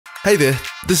Hey there,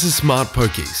 this is Smart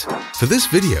Pokies. For this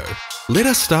video, let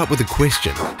us start with a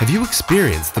question. Have you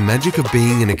experienced the magic of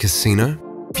being in a casino?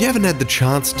 If you haven't had the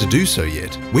chance to do so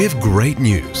yet, we have great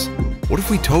news. What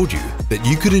if we told you that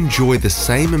you could enjoy the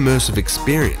same immersive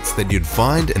experience that you'd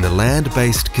find in a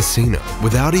land-based casino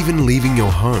without even leaving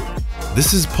your home?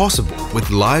 This is possible with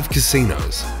live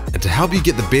casinos. And to help you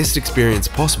get the best experience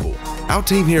possible, our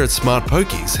team here at Smart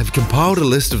Pokies have compiled a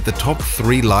list of the top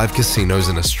 3 live casinos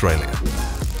in Australia.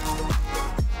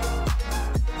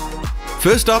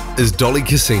 First up is Dolly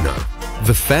Casino.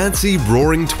 The fancy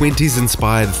Roaring Twenties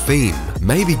inspired theme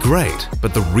may be great,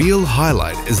 but the real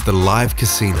highlight is the live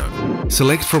casino.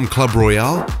 Select from Club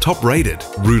Royale, Top Rated,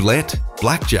 Roulette,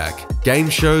 Blackjack,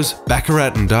 game shows,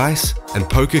 baccarat and dice, and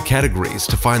poker categories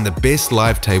to find the best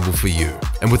live table for you.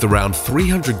 And with around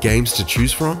 300 games to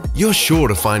choose from, you're sure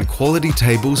to find quality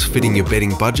tables fitting your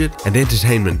betting budget and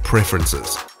entertainment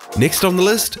preferences. Next on the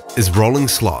list is Rolling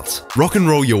Slots. Rock and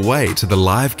roll your way to the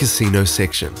live casino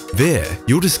section. There,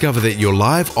 you'll discover that your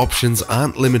live options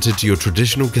aren't limited to your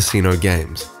traditional casino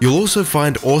games. You'll also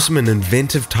find awesome and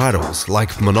inventive titles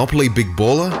like Monopoly Big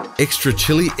Baller, Extra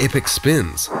Chili Epic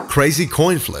Spins, Crazy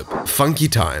Coin Flip, Funky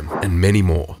Time, and many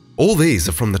more. All these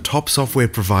are from the top software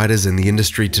providers in the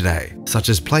industry today, such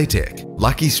as Playtech,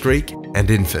 Lucky Streak, and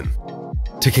Infin.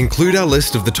 To conclude our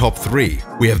list of the top 3,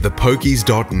 we have the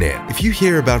Pokies.net. If you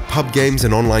hear about pub games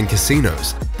and online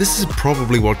casinos, this is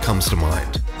probably what comes to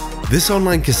mind. This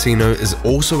online casino is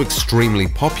also extremely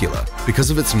popular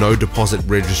because of its no deposit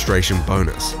registration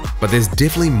bonus, but there's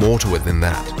definitely more to it than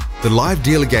that. The live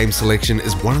dealer game selection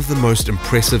is one of the most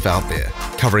impressive out there,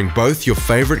 covering both your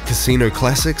favorite casino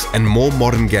classics and more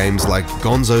modern games like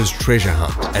Gonzo's Treasure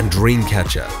Hunt and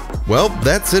Dreamcatcher. Well,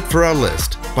 that's it for our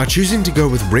list. By choosing to go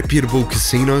with reputable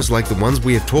casinos like the ones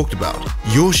we have talked about,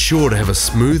 you're sure to have a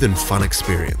smooth and fun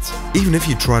experience, even if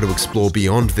you try to explore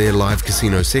beyond their live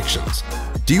casino sections.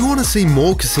 Do you want to see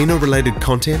more casino-related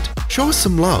content? Show us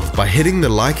some love by hitting the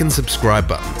like and subscribe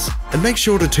buttons, and make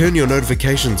sure to turn your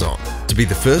notifications on to be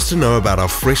the first to know about our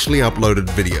freshly uploaded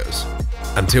videos.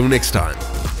 Until next time.